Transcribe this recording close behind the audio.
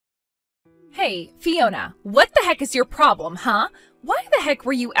Hey, Fiona, what the heck is your problem, huh? Why the heck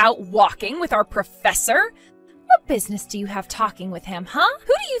were you out walking with our professor? What business do you have talking with him, huh?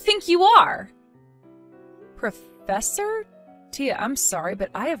 Who do you think you are? Professor? Tia, I'm sorry, but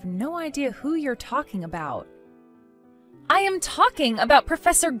I have no idea who you're talking about. I am talking about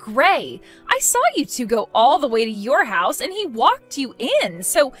Professor Gray. I saw you two go all the way to your house and he walked you in,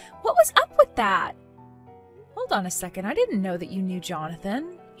 so what was up with that? Hold on a second, I didn't know that you knew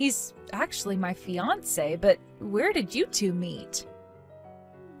Jonathan. He's actually my fiancé, but where did you two meet?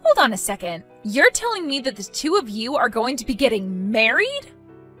 Hold on a second, you're telling me that the two of you are going to be getting married?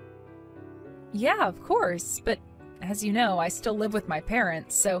 Yeah, of course, but as you know, I still live with my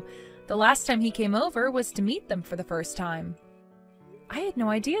parents, so the last time he came over was to meet them for the first time. I had no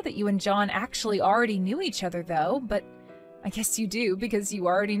idea that you and John actually already knew each other, though, but I guess you do because you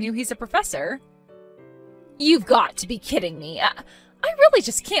already knew he's a professor. You've got to be kidding me. I really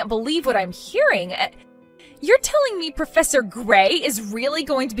just can't believe what I'm hearing. You're telling me Professor Gray is really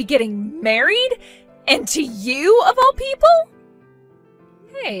going to be getting married? And to you, of all people?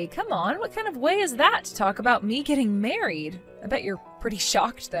 Hey, come on, what kind of way is that to talk about me getting married? I bet you're pretty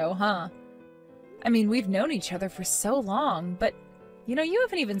shocked though, huh? I mean, we've known each other for so long, but, you know, you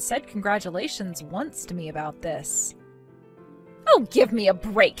haven't even said congratulations once to me about this. Oh, give me a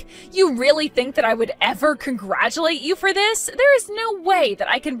break. You really think that I would ever congratulate you for this? There is no way that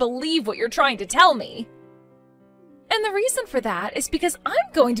I can believe what you're trying to tell me. And the reason for that is because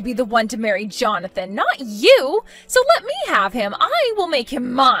I'm going to be the one to marry Jonathan, not you. So let me have him. I will make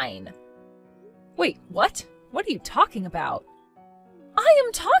him mine. Wait, what? What are you talking about? I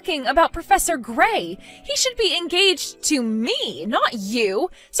am talking about Professor Gray. He should be engaged to me, not you.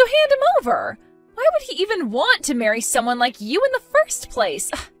 So hand him over. Why would he even want to marry someone like you in the first place?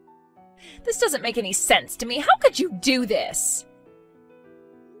 This doesn't make any sense to me. How could you do this?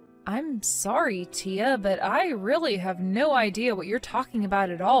 I'm sorry, Tia, but I really have no idea what you're talking about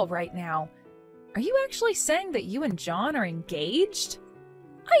at all right now. Are you actually saying that you and John are engaged?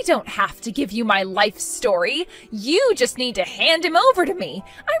 I don't have to give you my life story. You just need to hand him over to me.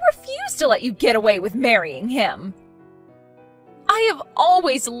 I refuse to let you get away with marrying him. I have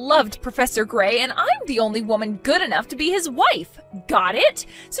always loved Professor Gray, and I'm the only woman good enough to be his wife. Got it?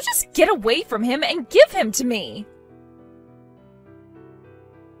 So just get away from him and give him to me.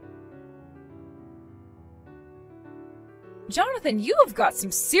 Jonathan, you have got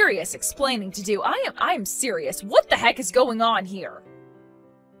some serious explaining to do. I am serious. What the heck is going on here?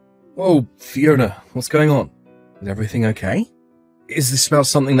 Whoa, Fiona, what's going on? Is everything okay? Is this about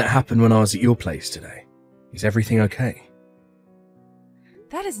something that happened when I was at your place today? Is everything okay?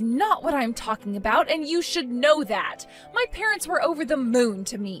 That is not what I'm talking about, and you should know that. My parents were over the moon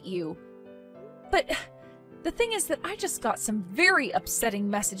to meet you. But the thing is that I just got some very upsetting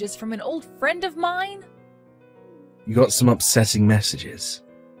messages from an old friend of mine. You got some upsetting messages?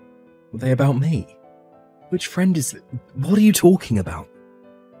 Were they about me? Which friend is it? What are you talking about?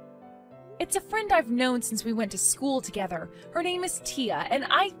 It's a friend I've known since we went to school together. Her name is Tia, and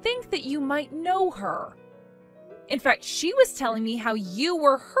I think that you might know her. In fact, she was telling me how you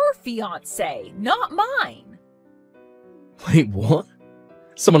were her fiancé, not mine. Wait, what?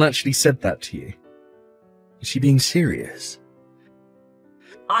 Someone actually said that to you? Is she being serious?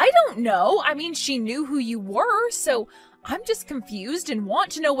 I don't know. I mean, she knew who you were, so I'm just confused and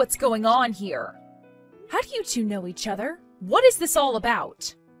want to know what's going on here. How do you two know each other? What is this all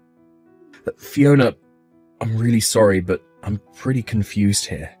about? Fiona, I'm really sorry, but I'm pretty confused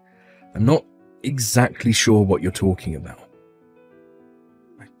here. I'm not exactly sure what you're talking about.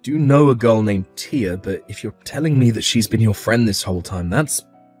 I do know a girl named Tia, but if you're telling me that she's been your friend this whole time, that's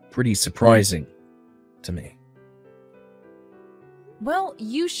pretty surprising to me. Well,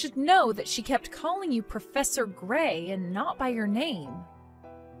 you should know that she kept calling you Professor Gray and not by your name.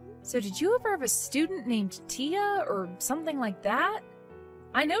 So did you ever have a student named Tia or something like that?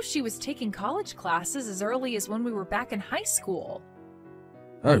 I know she was taking college classes as early as when we were back in high school.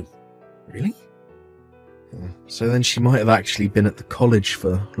 Oh, really? So then she might have actually been at the college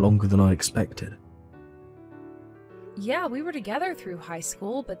for longer than I expected. Yeah, we were together through high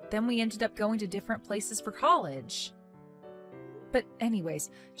school, but then we ended up going to different places for college. But anyways,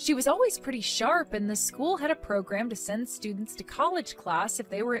 she was always pretty sharp, and the school had a program to send students to college class if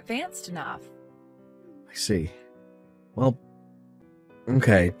they were advanced enough. I see. Well,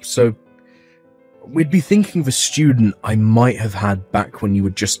 okay, so we'd be thinking of a student I might have had back when you were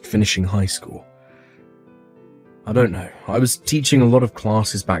just finishing high school. I don't know. I was teaching a lot of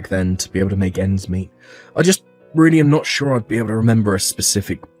classes back then to be able to make ends meet. I just really am not sure I'd be able to remember a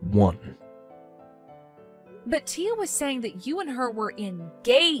specific one. But Tia was saying that you and her were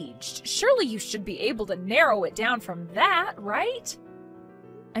engaged. Surely you should be able to narrow it down from that, right?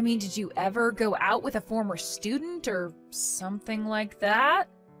 I mean, did you ever go out with a former student or something like that?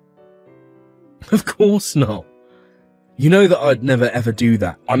 Of course not. You know that I'd never ever do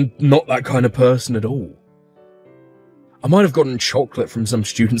that. I'm not that kind of person at all. I might have gotten chocolate from some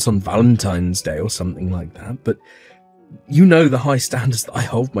students on Valentine's Day or something like that, but you know the high standards that I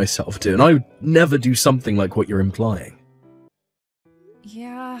hold myself to, and I would never do something like what you're implying.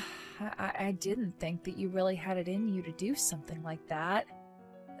 Yeah, I didn't think that you really had it in you to do something like that.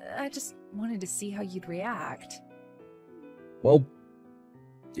 I just wanted to see how you'd react. Well,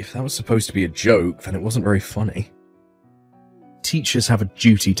 if that was supposed to be a joke, then it wasn't very funny. Teachers have a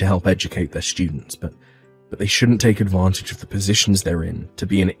duty to help educate their students, but they shouldn't take advantage of the positions they're in to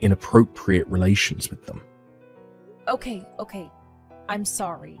be in inappropriate relations with them. Okay. I'm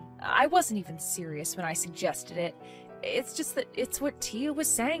sorry. I wasn't even serious when I suggested it. It's just that it's what Tia was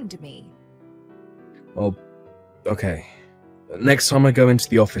saying to me. Well, okay. Next time I go into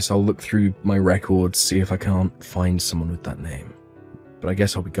the office, I'll look through my records, see if I can't find someone with that name. But I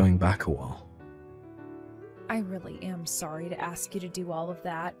guess I'll be going back a while. I really am sorry to ask you to do all of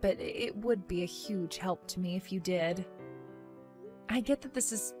that, but it would be a huge help to me if you did. I get that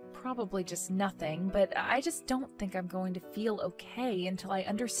this is probably just nothing, but I just don't think I'm going to feel okay until I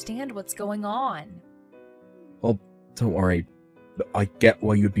understand what's going on. Well, don't worry. I get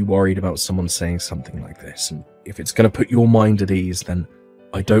why you'd be worried about someone saying something like this, and if it's going to put your mind at ease, then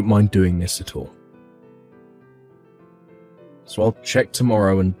I don't mind doing this at all. So I'll check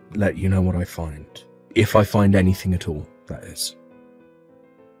tomorrow and let you know what I find. If I find anything at all, that is.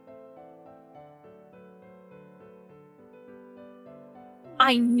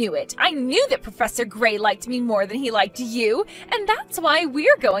 I knew it. I knew that Professor Gray liked me more than he liked you, and that's why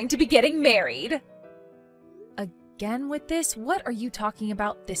we're going to be getting married. Again with this? What are you talking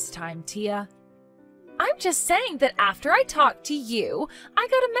about this time, Tia? I'm just saying that after I talked to you, I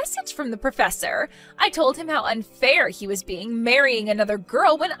got a message from the professor. I told him how unfair he was being marrying another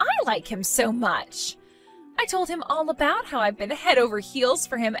girl when I like him so much. I told him all about how I've been head over heels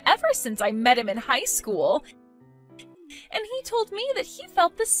for him ever since I met him in high school. And he told me that he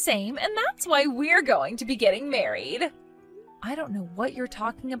felt the same, and that's why we're going to be getting married. I don't know what you're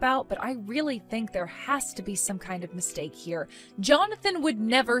talking about, but I really think there has to be some kind of mistake here. Jonathan would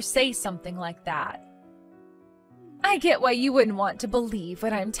never say something like that. I get why you wouldn't want to believe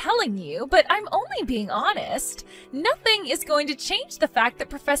what I'm telling you, but I'm only being honest. Nothing is going to change the fact that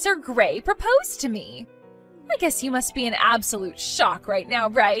Professor Gray proposed to me. I guess you must be in absolute shock right now,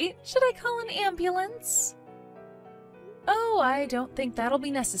 right? Should I call an ambulance? Oh, I don't think that'll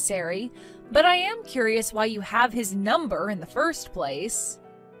be necessary, but I am curious why you have his number in the first place.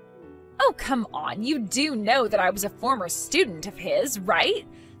 Oh, come on, you do know that I was a former student of his, right?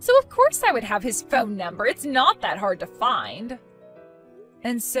 So of course I would have his phone number. It's not that hard to find.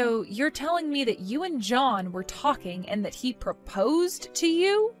 And so you're telling me that you and John were talking and that he proposed to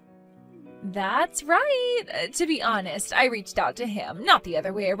you? That's right. To be honest, I reached out to him, not the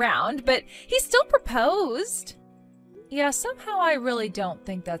other way around, but he still proposed. Yeah, somehow I really don't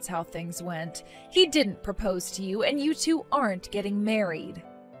think that's how things went. He didn't propose to you, and you two aren't getting married.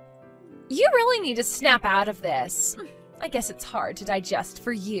 You really need to snap out of this. I guess it's hard to digest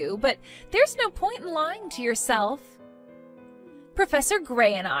for you, but there's no point in lying to yourself. Professor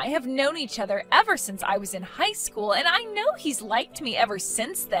Gray and I have known each other ever since I was in high school, and I know he's liked me ever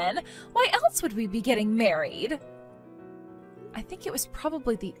since then. Why else would we be getting married? I think it was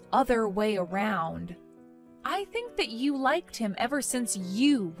probably the other way around. I think that you liked him ever since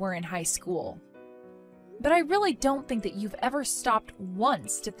you were in high school. But I really don't think that you've ever stopped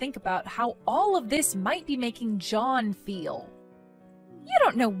once to think about how all of this might be making John feel. You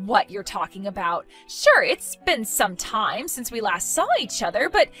don't know what you're talking about. Sure, it's been some time since we last saw each other,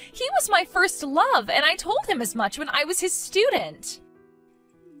 but he was my first love, and I told him as much when I was his student.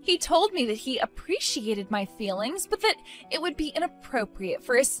 He told me that he appreciated my feelings, but that it would be inappropriate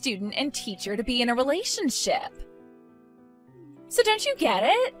for a student and teacher to be in a relationship. So don't you get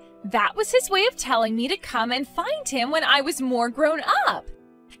it? That was his way of telling me to come and find him when I was more grown up.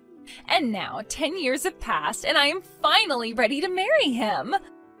 And now 10 years have passed, and I am finally ready to marry him.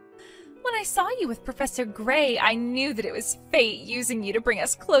 When I saw you with Professor Gray, I knew that it was fate using you to bring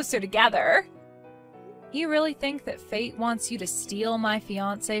us closer together. You really think that fate wants you to steal my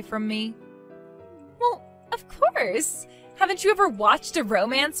fiancé from me? Well, of course. Haven't you ever watched a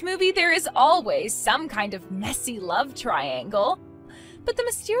romance movie? There is always some kind of messy love triangle. But the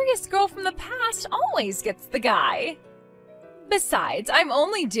mysterious girl from the past always gets the guy. Besides, I'm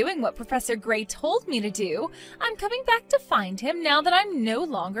only doing what Professor Gray told me to do. I'm coming back to find him now that I'm no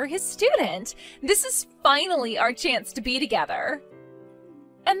longer his student. This is finally our chance to be together.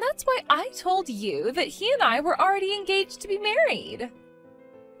 And that's why I told you that he and I were already engaged to be married.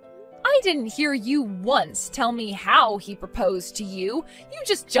 I didn't hear you once tell me how he proposed to you. You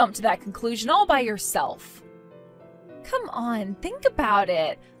just jumped to that conclusion all by yourself. Come on, think about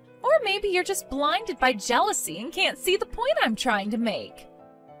it. Or maybe you're just blinded by jealousy and can't see the point I'm trying to make.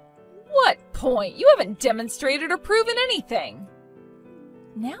 What point? You haven't demonstrated or proven anything.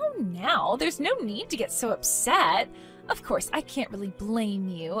 Now, there's no need to get so upset. Of course, I can't really blame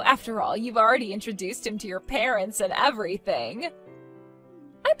you. After all, you've already introduced him to your parents and everything.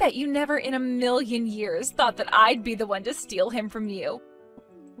 I bet you never in a million years thought that I'd be the one to steal him from you.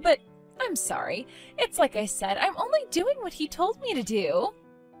 But I'm sorry. It's like I said, I'm only doing what he told me to do.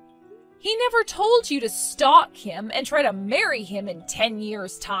 He never told you to stalk him and try to marry him in 10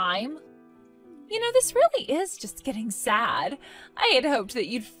 years' time. You know, this really is just getting sad. I had hoped that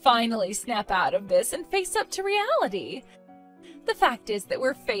you'd finally snap out of this and face up to reality. The fact is that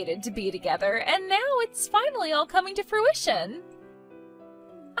we're fated to be together, and now it's finally all coming to fruition.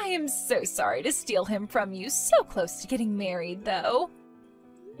 I am so sorry to steal him from you, so close to getting married, though.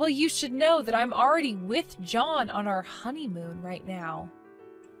 Well, you should know that I'm already with John on our honeymoon right now.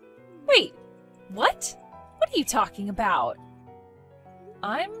 Wait, what? What are you talking about?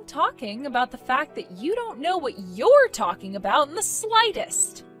 I'm talking about the fact that you don't know what you're talking about in the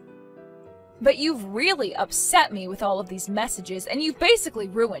slightest. But you've really upset me with all of these messages, and you've basically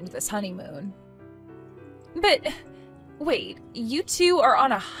ruined this honeymoon. But, wait, you two are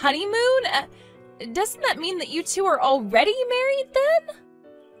on a honeymoon? Doesn't that mean that you two are already married then?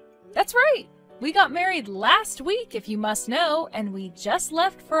 That's right. We got married last week, if you must know, and we just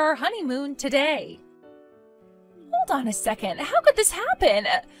left for our honeymoon today. Hold on a second. How could this happen?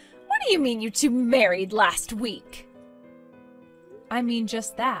 What do you mean you two married last week? I mean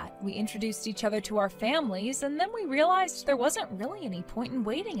just that. We introduced each other to our families, and then we realized there wasn't really any point in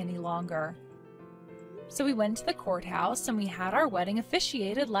waiting any longer. So we went to the courthouse, and we had our wedding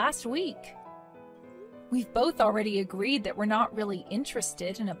officiated last week. We've both already agreed that we're not really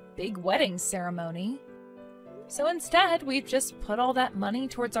interested in a big wedding ceremony. So instead, we've just put all that money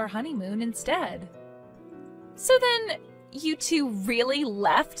towards our honeymoon instead. So then, you two really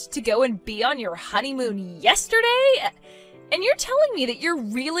left to go and be on your honeymoon yesterday? And you're telling me that you're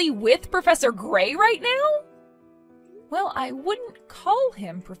really with Professor Gray right now? Well, I wouldn't call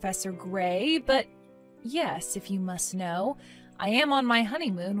him Professor Gray, but yes, if you must know, I am on my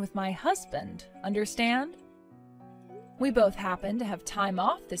honeymoon with my husband, understand? We both happen to have time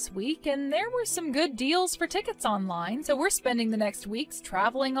off this week, and there were some good deals for tickets online, so we're spending the next weeks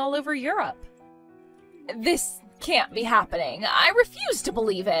traveling all over Europe. This can't be happening. I refuse to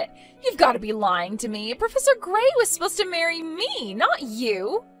believe it. You've got to be lying to me. Professor Gray was supposed to marry me, not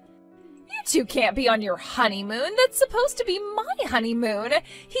you. You two can't be on your honeymoon. That's supposed to be my honeymoon.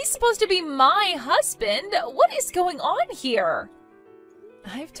 He's supposed to be my husband. What is going on here?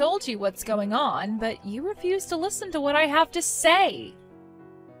 I've told you what's going on, but you refuse to listen to what I have to say.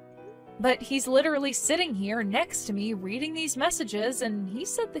 But he's literally sitting here next to me reading these messages, and he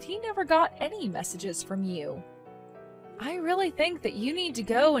said that he never got any messages from you. I really think that you need to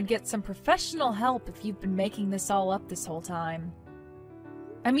go and get some professional help if you've been making this all up this whole time.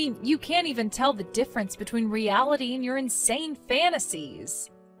 I mean, you can't even tell the difference between reality and your insane fantasies.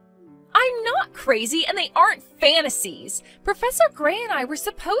 I'm not crazy, and they aren't fantasies. Professor Gray and I were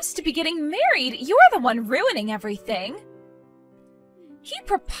supposed to be getting married. You're the one ruining everything. He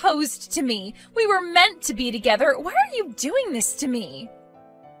proposed to me. We were meant to be together. Why are you doing this to me?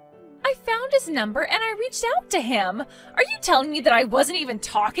 I found his number and I reached out to him. Are you telling me that I wasn't even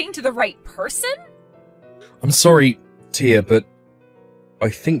talking to the right person? I'm sorry, Tia, but I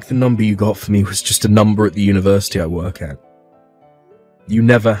think the number you got for me was just a number at the university I work at. You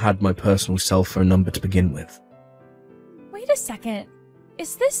never had my personal cell phone number to begin with. Wait a second.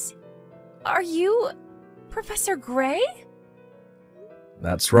 Is this... Are you... Professor Gray?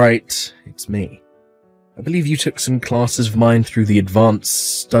 That's right, it's me. I believe you took some classes of mine through the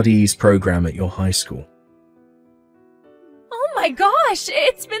Advanced Studies program at your high school. Oh my gosh,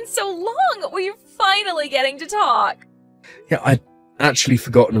 it's been so long! We're finally getting to talk! Yeah, I'd actually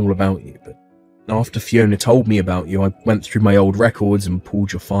forgotten all about you, but after Fiona told me about you, I went through my old records and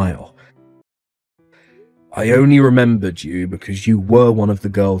pulled your file. I only remembered you because you were one of the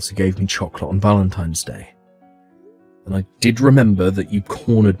girls who gave me chocolate on Valentine's Day. And I did remember that you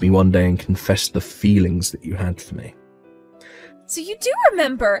cornered me one day and confessed the feelings that you had for me. So you do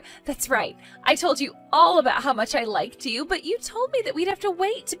remember. That's right. I told you all about how much I liked you, but you told me that we'd have to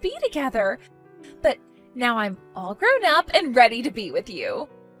wait to be together. But now I'm all grown up and ready to be with you.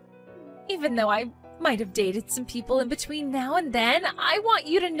 Even though I might have dated some people in between now and then, I want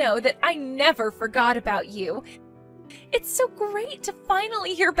you to know that I never forgot about you. It's so great to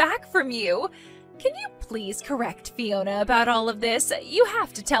finally hear back from you. Can you please correct Fiona about all of this? You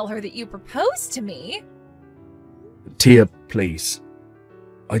have to tell her that you proposed to me. Tia, please.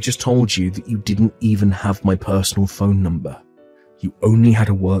 I just told you that you didn't even have my personal phone number. You only had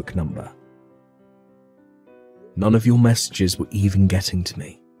a work number. None of your messages were even getting to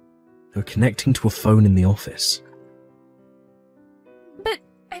me. They were connecting to a phone in the office. But,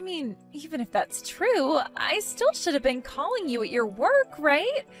 I mean, even if that's true, I still should have been calling you at your work,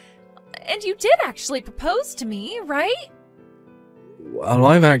 right? And you did actually propose to me, right? Well,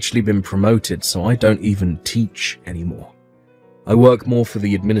 I've actually been promoted, so I don't even teach anymore. I work more for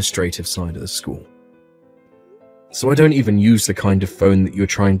the administrative side of the school. So I don't even use the kind of phone that you were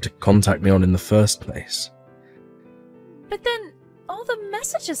trying to contact me on in the first place. But then, all the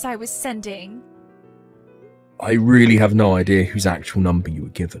messages I was sending... I really have no idea whose actual number you were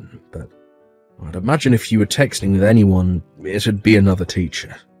given, but I'd imagine if you were texting with anyone, it'd be another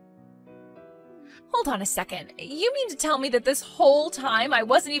teacher. Hold on a second. You mean to tell me that this whole time I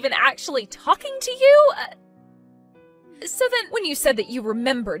wasn't even actually talking to you? So then, when you said that you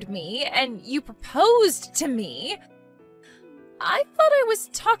remembered me and you proposed to me, I thought I was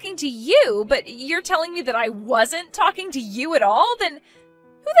talking to you, but you're telling me that I wasn't talking to you at all? Then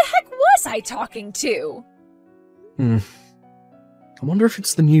who the heck was I talking to? I wonder if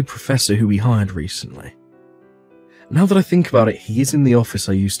it's the new professor who we hired recently. Now that I think about it, he is in the office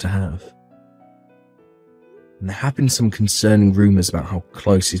I used to have. And there have been some concerning rumours about how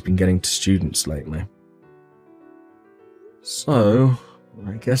close he's been getting to students lately. So,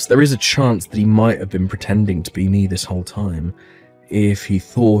 I guess there is a chance that he might have been pretending to be me this whole time, if he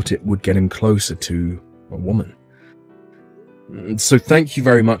thought it would get him closer to a woman. So thank you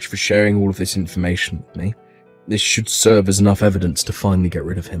very much for sharing all of this information with me. This should serve as enough evidence to finally get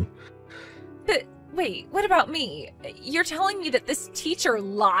rid of him. But wait, what about me? You're telling me that this teacher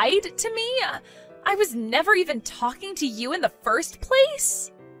lied to me? I was never even talking to you in the first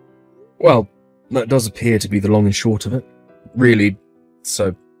place? Well, that does appear to be the long and short of it. Really,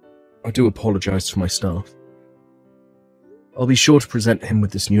 so I do apologise for my staff. I'll be sure to present him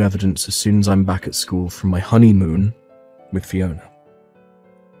with this new evidence as soon as I'm back at school from my honeymoon with Fiona.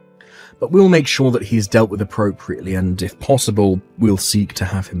 But we'll make sure that he is dealt with appropriately and, if possible, we'll seek to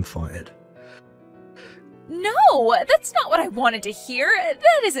have him fired. No, that's not what I wanted to hear.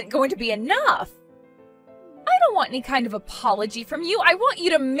 That isn't going to be enough. I don't want any kind of apology from you. I want you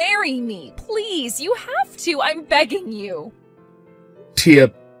to marry me. Please, you have to. I'm begging you.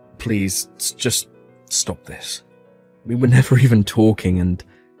 Tia, please, just stop this. We were never even talking and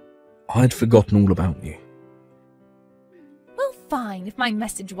I'd forgotten all about you. Well, fine. If my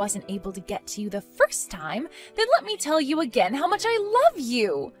message wasn't able to get to you the first time, then let me tell you again how much I love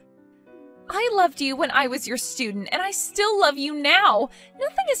you. I loved you when I was your student, and I still love you now.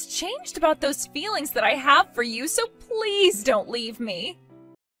 Nothing has changed about those feelings that I have for you, so please don't leave me.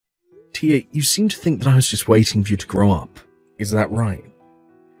 Tia, you seem to think that I was just waiting for you to grow up. Is that right?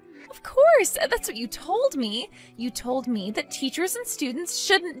 Of course, that's what you told me. You told me that teachers and students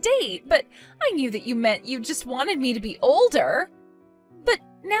shouldn't date, but I knew that you meant you just wanted me to be older. But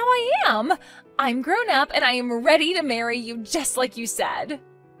now I am. I'm grown up, and I am ready to marry you just like you said.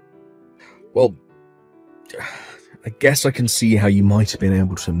 Well, I guess I can see how you might have been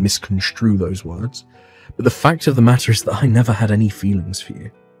able to misconstrue those words, but the fact of the matter is that I never had any feelings for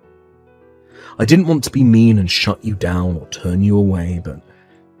you. I didn't want to be mean and shut you down or turn you away, but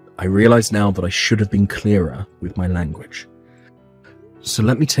I realise now that I should have been clearer with my language. So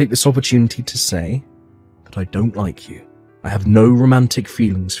let me take this opportunity to say that I don't like you. I have no romantic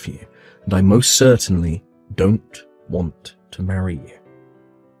feelings for you, and I most certainly don't want to marry you.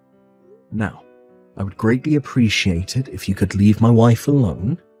 Now, I would greatly appreciate it if you could leave my wife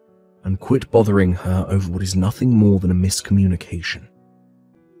alone and quit bothering her over what is nothing more than a miscommunication.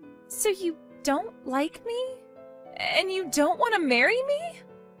 So you don't like me? And you don't want to marry me?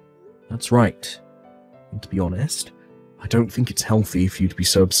 That's right. And to be honest, I don't think it's healthy for you to be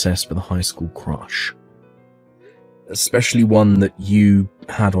so obsessed with a high school crush. Especially one that you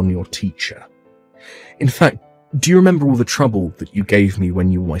had on your teacher. In fact, do you remember all the trouble that you gave me when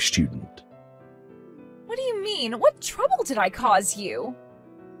you were my student? What do you mean? What trouble did I cause you?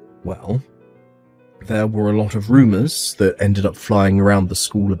 Well, there were a lot of rumours that ended up flying around the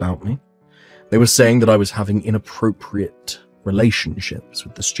school about me. They were saying that I was having inappropriate relationships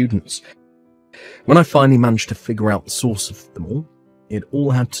with the students. When I finally managed to figure out the source of them all, it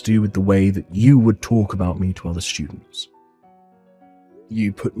all had to do with the way that you would talk about me to other students.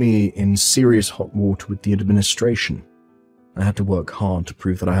 You put me in serious hot water with the administration. I had to work hard to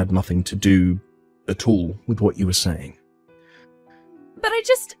prove that I had nothing to do at all with what you were saying. But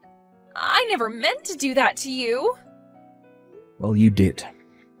I never meant to do that to you. Well, you did.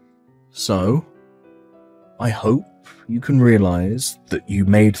 So, I hope you can realize that you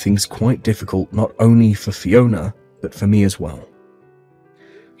made things quite difficult not only for Fiona, but for me as well.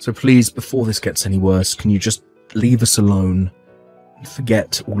 So please, before this gets any worse, can you just leave us alone and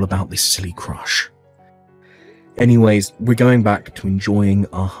forget all about this silly crush? Anyways, we're going back to enjoying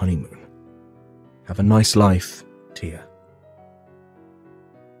our honeymoon. Have a nice life, Tia.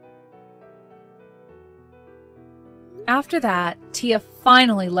 After that, Tia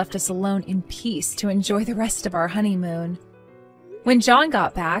finally left us alone in peace to enjoy the rest of our honeymoon. When John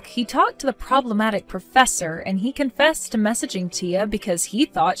got back, he talked to the problematic professor and he confessed to messaging Tia because he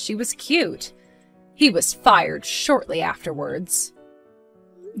thought she was cute. He was fired shortly afterwards.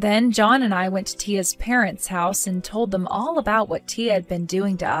 Then John and I went to Tia's parents' house and told them all about what Tia had been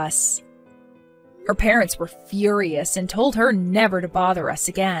doing to us. Her parents were furious and told her never to bother us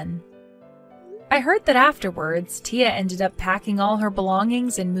again. I heard that afterwards, Tia ended up packing all her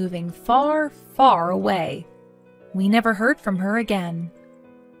belongings and moving far, far away. We never heard from her again.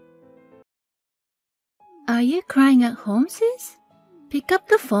 Are you crying at home, sis? Pick up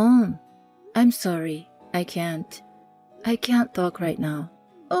the phone. I'm sorry, I can't. I can't talk right now.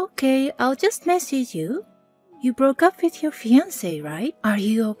 Okay, I'll just message you. You broke up with your fiancé, right? Are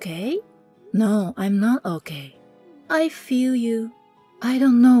you okay? No, I'm not okay. I feel you. I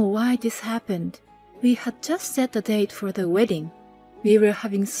don't know why this happened. We had just set the date for the wedding. We were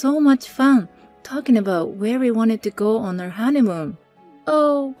having so much fun talking about where we wanted to go on our honeymoon.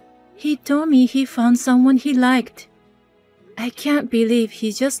 Oh, he told me he found someone he liked. I can't believe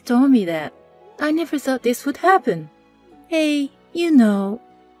he just told me that. I never thought this would happen. Hey, you know,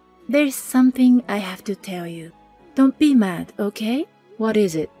 there's something I have to tell you. Don't be mad, okay? What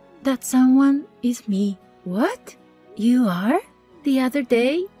is it? That someone is me. What? You are? The other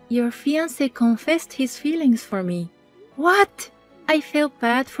day, your fiancé confessed his feelings for me. What? I felt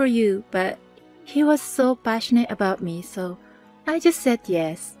bad for you, but he was so passionate about me, so I just said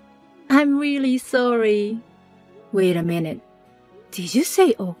yes. I'm really sorry. Wait a minute. Did you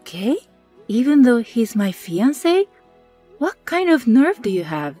say okay? Even though he's my fiancé? What kind of nerve do you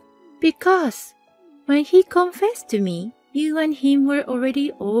have? Because when he confessed to me, you and him were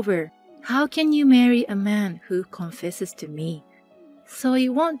already over. How can you marry a man who confesses to me? So it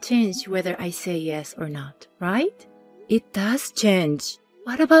won't change whether I say yes or not, right? It does change.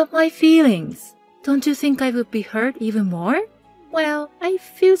 What about my feelings? Don't you think I would be hurt even more? Well, I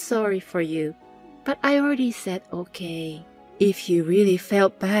feel sorry for you, but I already said okay. If you really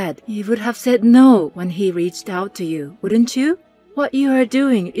felt bad, you would have said no when he reached out to you, wouldn't you? What you are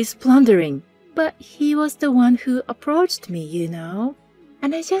doing is plundering. But he was the one who approached me, you know.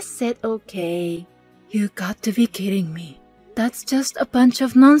 And I just said okay. You got to be kidding me. That's just a bunch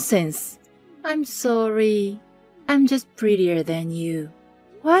of nonsense. I'm sorry. I'm just prettier than you.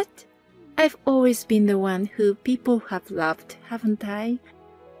 What? I've always been the one who people have loved, haven't I?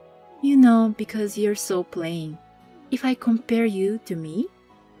 You know, because you're so plain. If I compare you to me,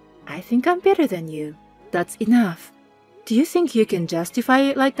 I think I'm better than you. That's enough. Do you think you can justify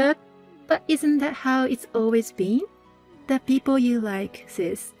it like that? But isn't that how it's always been? The people you like,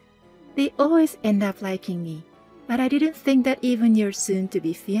 sis, they always end up liking me. But I didn't think that even your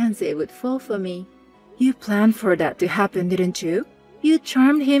soon-to-be fiancé would fall for me. You planned for that to happen, didn't you? You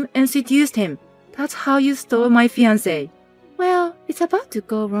charmed him and seduced him. That's how you stole my fiancé. Well, it's about to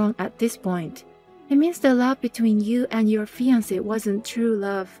go wrong at this point. It means the love between you and your fiancé wasn't true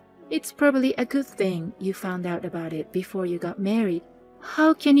love. It's probably a good thing you found out about it before you got married.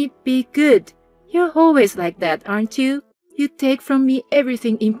 How can it be good? You're always like that, aren't you? You take from me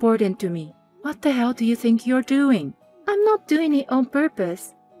everything important to me. What the hell do you think you're doing? I'm not doing it on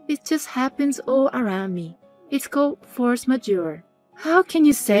purpose. It just happens all around me. It's called force majeure. How can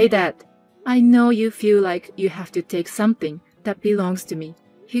you say that? I know you feel like you have to take something that belongs to me.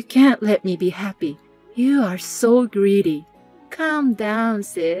 You can't let me be happy. You are so greedy. Calm down,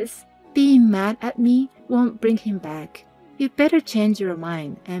 sis. Being mad at me won't bring him back. You better change your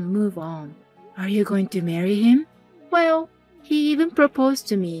mind and move on. Are you going to marry him? Well, he even proposed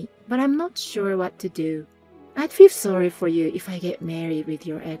to me, but I'm not sure what to do. I'd feel sorry for you if I get married with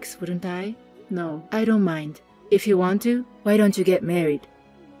your ex, wouldn't I? No, I don't mind. If you want to, why don't you get married?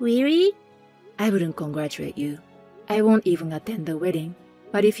 Really? I wouldn't congratulate you. I won't even attend the wedding.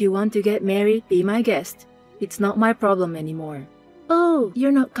 But if you want to get married, be my guest. It's not my problem anymore. Oh,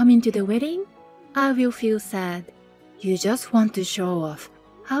 you're not coming to the wedding? I will feel sad. You just want to show off.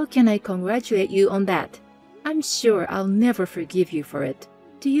 How can I congratulate you on that? I'm sure I'll never forgive you for it.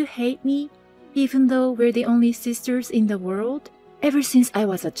 Do you hate me? Even though we're the only sisters in the world? Ever since I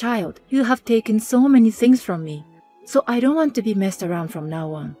was a child, you have taken so many things from me. So I don't want to be messed around from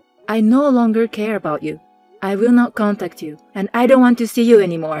now on. I no longer care about you. I will not contact you, and I don't want to see you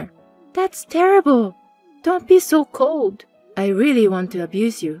anymore. That's terrible. Don't be so cold. I really want to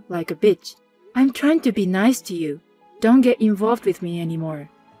abuse you like a bitch. I'm trying to be nice to you. Don't get involved with me anymore.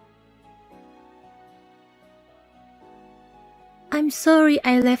 I'm sorry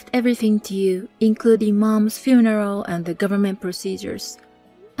I left everything to you, including Mom's funeral and the government procedures.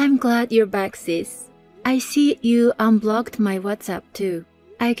 I'm glad you're back, sis. I see you unblocked my WhatsApp too.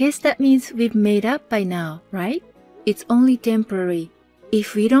 I guess that means we've made up by now, right? It's only temporary.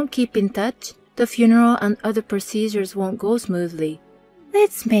 If we don't keep in touch, the funeral and other procedures won't go smoothly.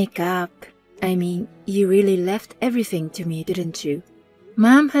 Let's make up. I mean, you really left everything to me, didn't you?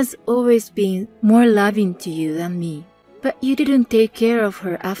 Mom has always been more loving to you than me. But you didn't take care of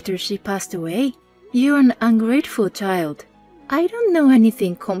her after she passed away. You're an ungrateful child. I don't know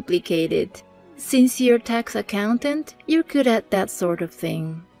anything complicated. Since you're tax accountant, you're good at that sort of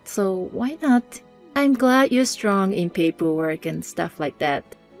thing. So why not? I'm glad you're strong in paperwork and stuff like that.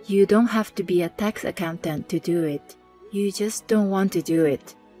 You don't have to be a tax accountant to do it. You just don't want to do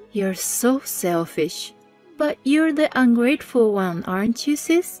it. You're so selfish. But you're the ungrateful one, aren't you,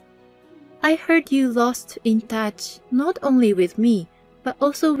 sis? I heard you lost in touch, not only with me, but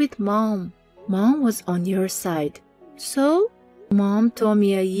also with Mom. Mom was on your side. So, Mom told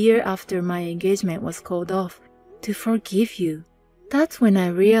me a year after my engagement was called off to forgive you. That's when I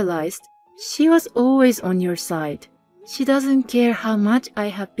realized she was always on your side. She doesn't care how much I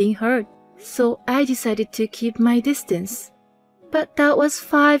have been hurt, so I decided to keep my distance. But that was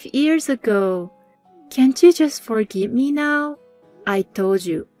 5 years ago. Can't you just forgive me now? I told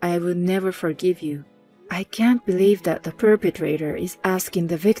you I would never forgive you. I can't believe that the perpetrator is asking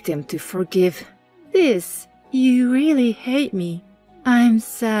the victim to forgive. This, you really hate me. I'm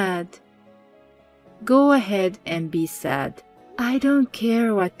sad. Go ahead and be sad. I don't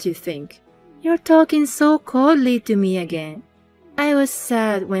care what you think. You're talking so coldly to me again. I was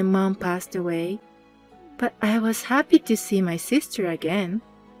sad when Mom passed away, but I was happy to see my sister again.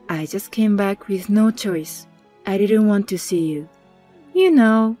 I just came back with no choice. I didn't want to see you. You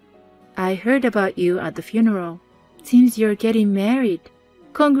know, I heard about you at the funeral. Seems you're getting married.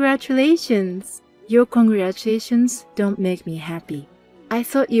 Congratulations! Your congratulations don't make me happy. I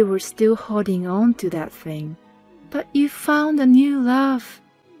thought you were still holding on to that thing. But you found a new love.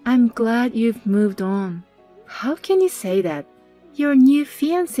 I'm glad you've moved on. How can you say that? Your new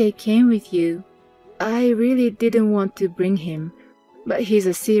fiancé came with you. I really didn't want to bring him, but he's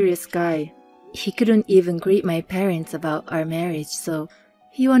a serious guy. He couldn't even greet my parents about our marriage, so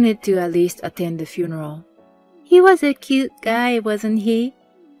he wanted to at least attend the funeral. He was a cute guy, wasn't he?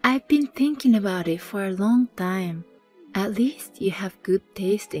 I've been thinking about it for a long time. At least you have good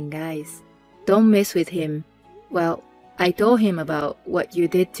taste in guys. Don't mess with him. Well, I told him about what you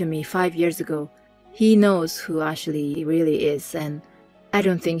did to me 5 years ago. He knows who Ashley really is, and I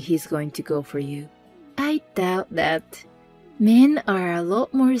don't think he's going to go for you. I doubt that. Men are a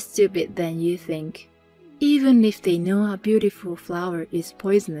lot more stupid than you think. Even if they know a beautiful flower is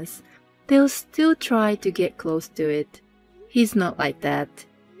poisonous, they'll still try to get close to it. He's not like that.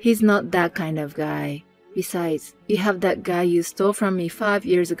 He's not that kind of guy. Besides, you have that guy you stole from me 5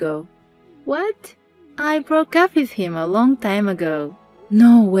 years ago. What? I broke up with him a long time ago.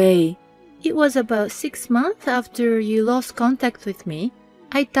 No way. It was about 6 months after you lost contact with me.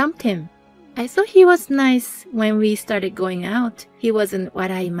 I dumped him. I thought he was nice when we started going out. He wasn't what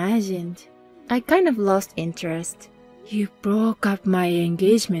I imagined. I kind of lost interest. You broke up my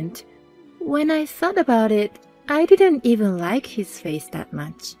engagement. When I thought about it, I didn't even like his face that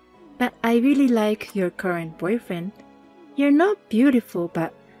much. But I really like your current boyfriend. You're not beautiful,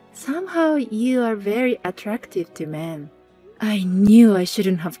 but somehow you are very attractive to men. I knew I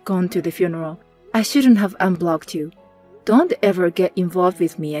shouldn't have gone to the funeral. I shouldn't have unblocked you. Don't ever get involved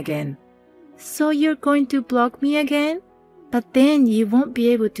with me again. So you're going to block me again? But then you won't be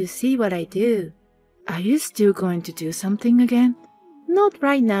able to see what I do. Are you still going to do something again? Not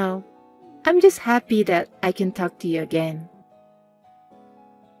right now. I'm just happy that I can talk to you again.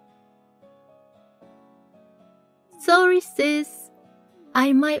 Sorry, sis.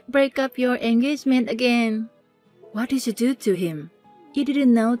 I might break up your engagement again. What did you do to him? You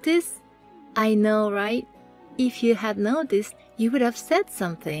didn't notice? I know, right? If you had noticed, you would have said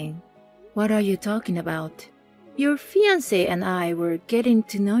something. What are you talking about? Your fiancé and I were getting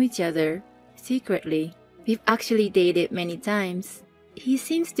to know each other secretly. We've actually dated many times. He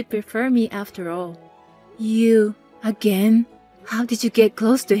seems to prefer me after all. You, again? How did you get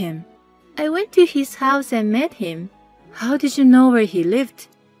close to him? I went to his house and met him. How did you know where he lived?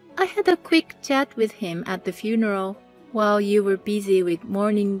 I had a quick chat with him at the funeral while you were busy with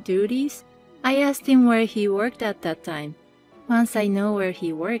morning duties. I asked him where he worked at that time. Once I know where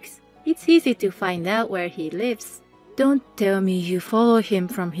he works, it's easy to find out where he lives. Don't tell me you follow him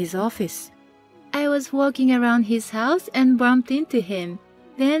from his office. I was walking around his house and bumped into him.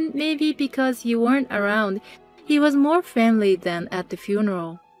 Then, maybe because you weren't around, he was more friendly than at the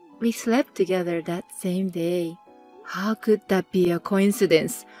funeral. We slept together that same day. How could that be a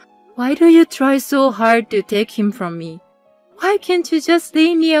coincidence? Why do you try so hard to take him from me? Why can't you just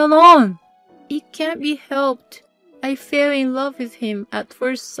leave me alone? It can't be helped. I fell in love with him at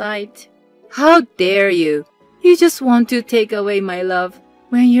first sight. How dare you? You just want to take away my love.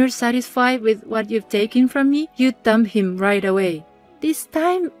 When you're satisfied with what you've taken from me, you dump him right away. This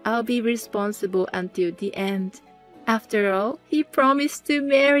time, I'll be responsible until the end. After all, he promised to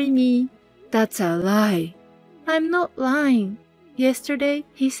marry me. That's a lie. I'm not lying. Yesterday,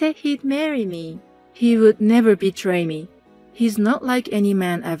 he said he'd marry me. He would never betray me. He's not like any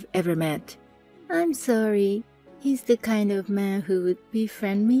man I've ever met. I'm sorry. He's the kind of man who would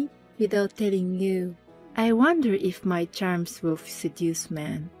befriend me without telling you. I wonder if my charms will seduce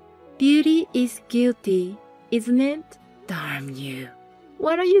men. Beauty is guilty, isn't it? Darn you.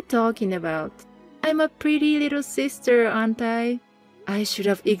 What are you talking about? I'm a pretty little sister, aren't I? I should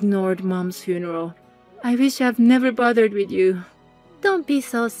have ignored Mom's funeral. I wish I've never bothered with you. Don't be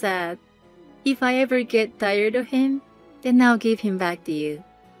so sad. If I ever get tired of him, then I'll give him back to you.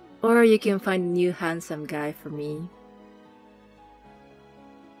 Or you can find a new handsome guy for me.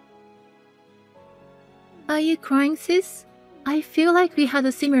 Are you crying, sis? I feel like we had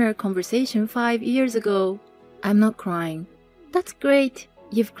a similar conversation 5 years ago. I'm not crying. That's great.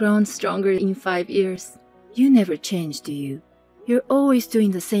 You've grown stronger in 5 years. You never change, do you? You're always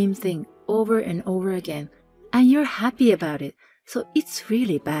doing the same thing over and over again. And you're happy about it. So it's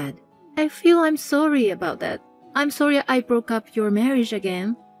really bad. I feel I'm sorry about that. I'm sorry I broke up your marriage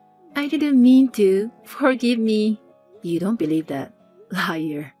again. I didn't mean to. Forgive me. You don't believe that.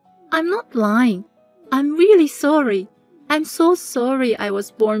 Liar. I'm not lying. I'm really sorry. I'm so sorry I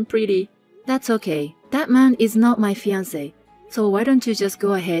was born pretty. That's okay. That man is not my fiancé. So why don't you just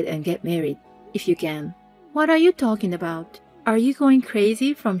go ahead and get married, if you can? What are you talking about? Are you going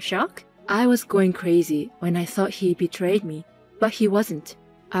crazy from shock? I was going crazy when I thought he betrayed me, but he wasn't.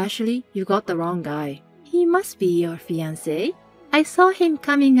 Actually, you got the wrong guy. He must be your fiancé. I saw him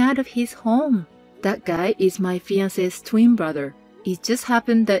coming out of his home. That guy is my fiancé's twin brother. It just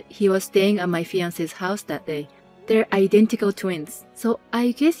happened that he was staying at my fiancé's house that day. They're identical twins, so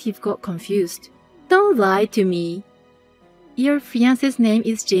I guess you've got confused. Don't lie to me. Your fiancé's name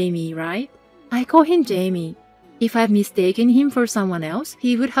is Jamie, right? I call him Jamie. If I've mistaken him for someone else,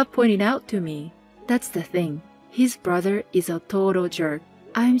 he would have pointed out to me. That's the thing. His brother is a total jerk.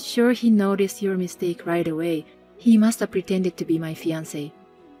 I'm sure he noticed your mistake right away. He must have pretended to be my fiancé.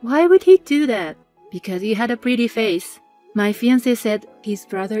 Why would he do that? Because you had a pretty face. My fiancé said his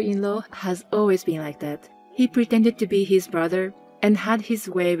brother-in-law has always been like that. He pretended to be his brother and had his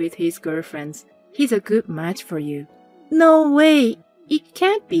way with his girlfriends. He's a good match for you. No way! It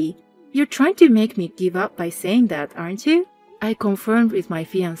can't be. You're trying to make me give up by saying that, aren't you? I confirmed with my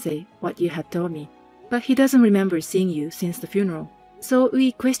fiancé what you had told me, but he doesn't remember seeing you since the funeral. So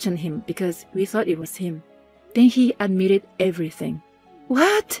we questioned him because we thought it was him. Then he admitted everything.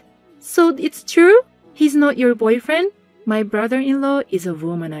 What? So it's true? He's not your boyfriend? My brother-in-law is a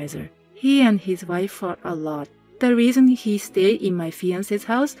womanizer. He and his wife fought a lot. The reason he stayed in my fiancé's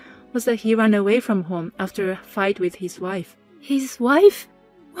house was that he ran away from home after a fight with his wife. His wife?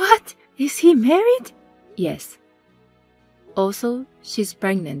 What? Is he married? Yes. Also, she's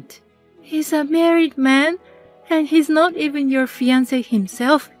pregnant. He's a married man, and he's not even your fiancé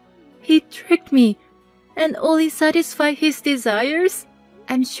himself. He tricked me and only satisfied his desires.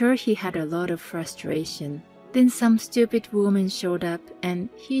 I'm sure he had a lot of frustration. Then some stupid woman showed up and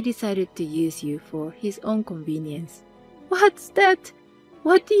he decided to use you for his own convenience. What's that?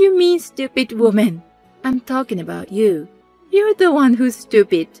 What do you mean, stupid woman? I'm talking about you. You're the one who's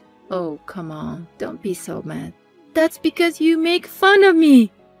stupid. Oh, come on. Don't be so mad. That's because you make fun of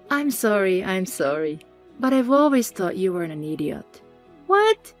me. I'm sorry. But I've always thought you were an idiot.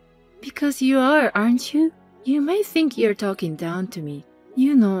 What? Because you are, aren't you? You may think you're talking down to me,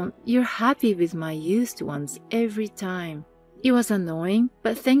 You know, you're happy with my used ones every time. It was annoying,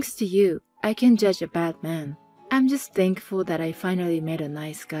 but thanks to you, I can judge a bad man. I'm just thankful that I finally met a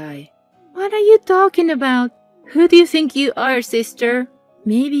nice guy. What are you talking about? Who do you think you are, sister?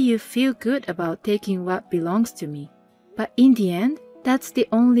 Maybe you feel good about taking what belongs to me. But in the end, that's the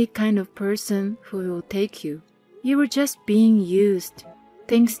only kind of person who will take you. You were just being used.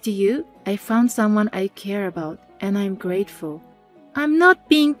 Thanks to you, I found someone I care about, and I'm grateful. I'm not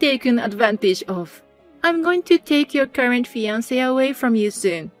being taken advantage of. I'm going to take your current fiancé away from you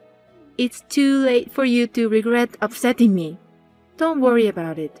soon. It's too late for you to regret upsetting me. Don't worry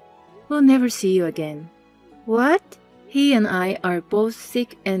about it. We'll never see you again. What? He and I are both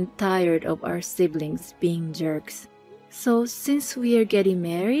sick and tired of our siblings being jerks. So since we are getting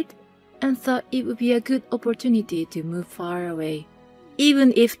married, and thought it would be a good opportunity to move far away.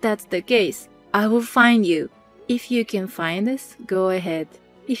 Even if that's the case, I will find you. If you can find us, go ahead.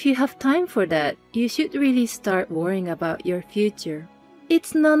 If you have time for that, you should really start worrying about your future.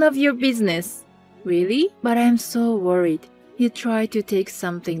 It's none of your business. Really? But I'm so worried. You try to take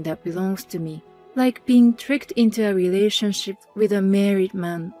something that belongs to me, like being tricked into a relationship with a married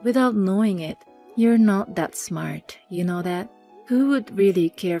man without knowing it. You're not that smart, you know that? Who would really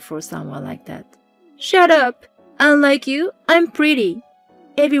care for someone like that? Shut up! Unlike you, I'm pretty.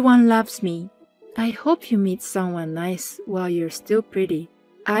 Everyone loves me. I hope you meet someone nice while you're still pretty.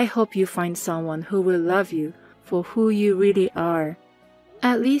 I hope you find someone who will love you for who you really are.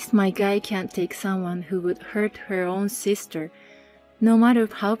 At least my guy can't take someone who would hurt her own sister, no matter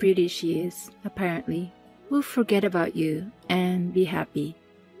how pretty she is, apparently. We'll forget about you and be happy.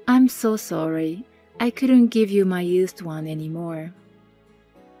 I'm so sorry. I couldn't give you my used one anymore.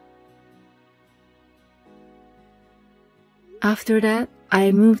 After that,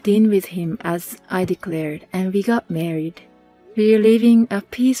 I moved in with him as I declared, and we got married. We're living a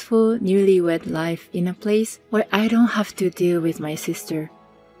peaceful, newlywed life in a place where I don't have to deal with my sister.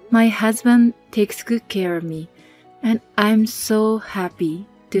 My husband takes good care of me, and I'm so happy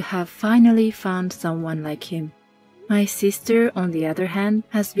to have finally found someone like him. My sister, on the other hand,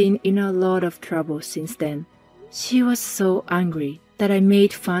 has been in a lot of trouble since then. She was so angry that I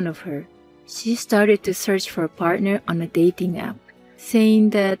made fun of her. She started to search for a partner on a dating app,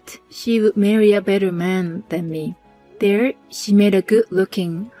 saying that she would marry a better man than me. There, she met a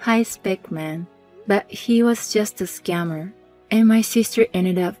good-looking, high-spec man, but he was just a scammer, and my sister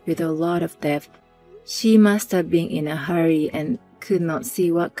ended up with a lot of debt. She must have been in a hurry and could not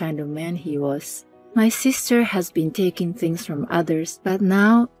see what kind of man he was. My sister has been taking things from others, but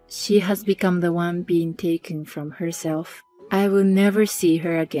now she has become the one being taken from herself. I will never see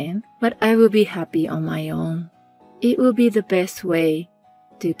her again, but I will be happy on my own. It will be the best way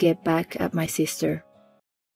to get back at my sister.